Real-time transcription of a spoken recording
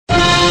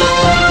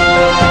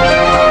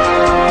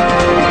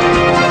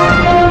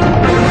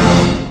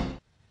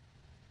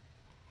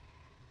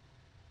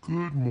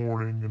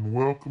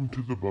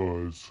to The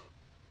Buzz.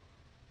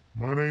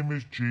 My name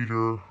is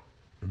Jeter,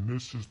 and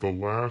this is the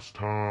last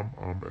time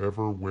I'm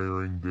ever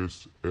wearing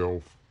this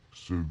elf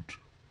suit.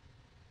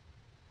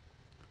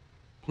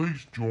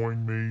 Please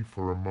join me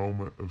for a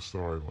moment of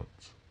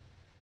silence.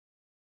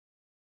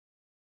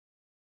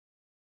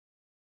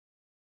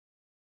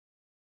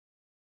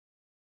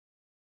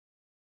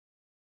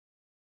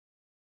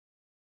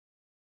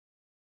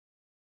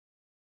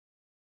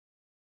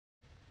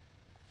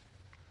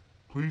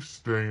 Please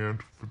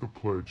stand for the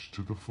pledge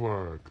to the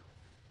flag.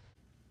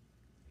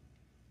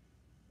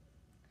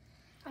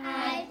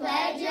 I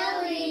pledge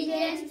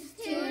allegiance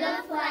to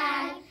the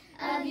flag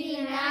of the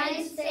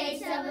United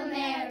States of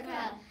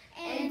America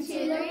and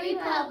to the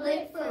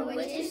republic for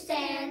which it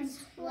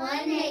stands,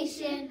 one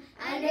nation,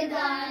 under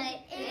God,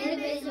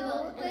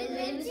 indivisible, with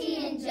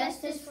liberty and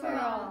justice for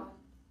all.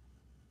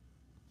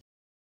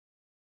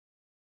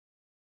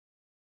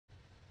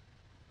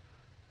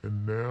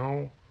 And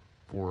now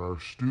for our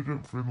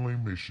student-friendly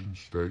mission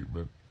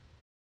statement.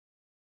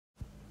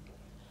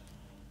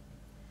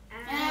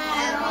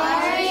 At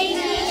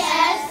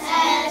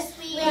RETSS,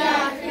 we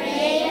are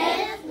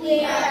creative,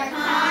 we are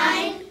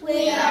kind,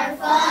 we are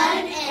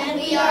fun,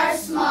 and we are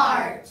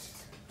smart.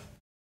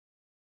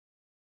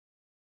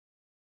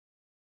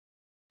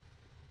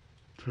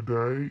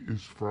 Today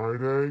is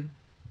Friday,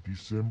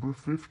 December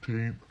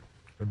 15th,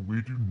 and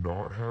we do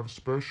not have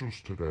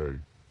specials today.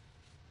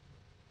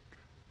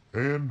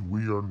 And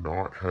we are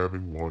not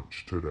having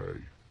lunch today.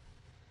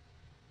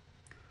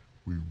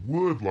 We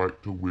would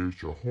like to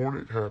wish a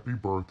hornet happy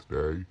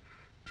birthday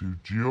to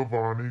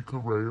Giovanni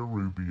Correa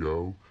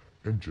Rubio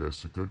and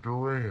Jessica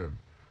Duran.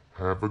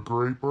 Have a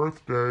great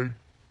birthday.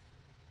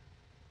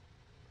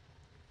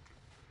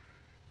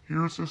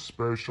 Here's a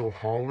special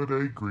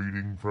holiday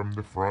greeting from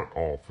the front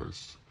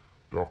office.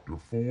 Dr.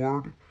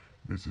 Ford,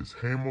 Mrs.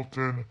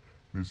 Hamilton,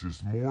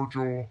 Mrs.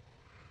 Morgel,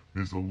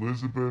 Ms.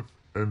 Elizabeth,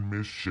 and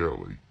Miss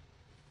Shelley.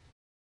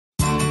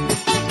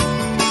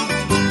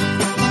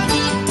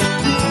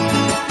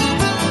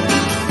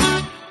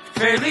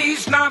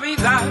 Feliz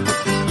Navidad,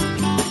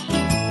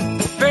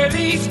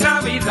 Feliz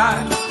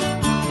Navidad,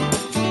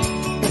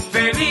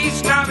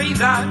 Feliz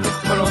Navidad,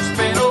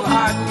 próspero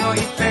año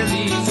y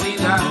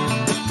felicidad.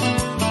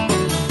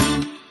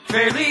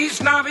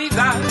 Feliz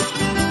Navidad,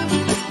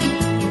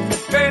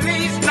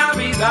 Feliz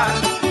Navidad,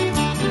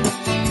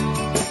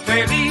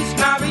 Feliz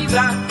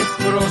Navidad,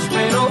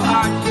 próspero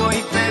año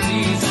y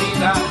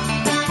felicidad.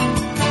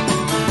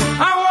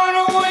 I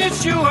wanna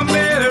wish you a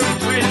Merry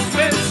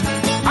Christmas.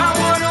 I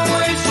wanna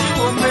wish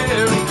you a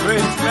Merry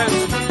Christmas.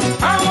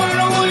 I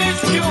wanna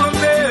wish you a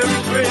Merry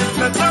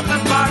Christmas from the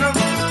bottom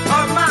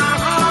of my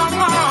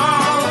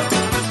heart.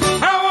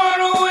 I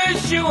wanna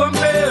wish you a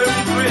Merry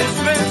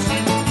Christmas.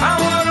 I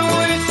wanna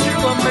wish you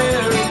a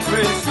Merry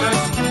Christmas.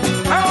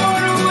 I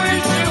wanna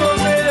wish you a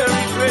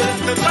Merry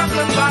Christmas from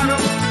the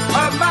bottom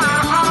of my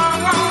heart.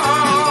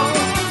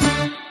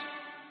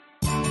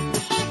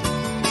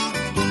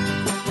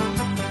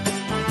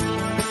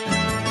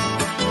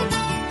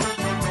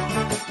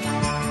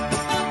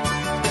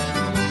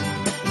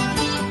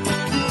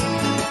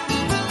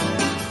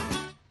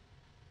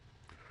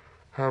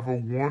 Have a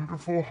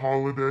wonderful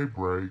holiday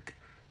break,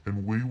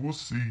 and we will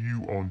see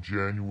you on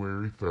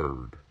January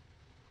 3rd.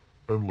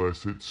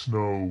 Unless it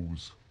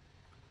snows.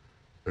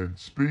 And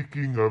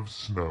speaking of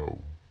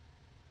snow.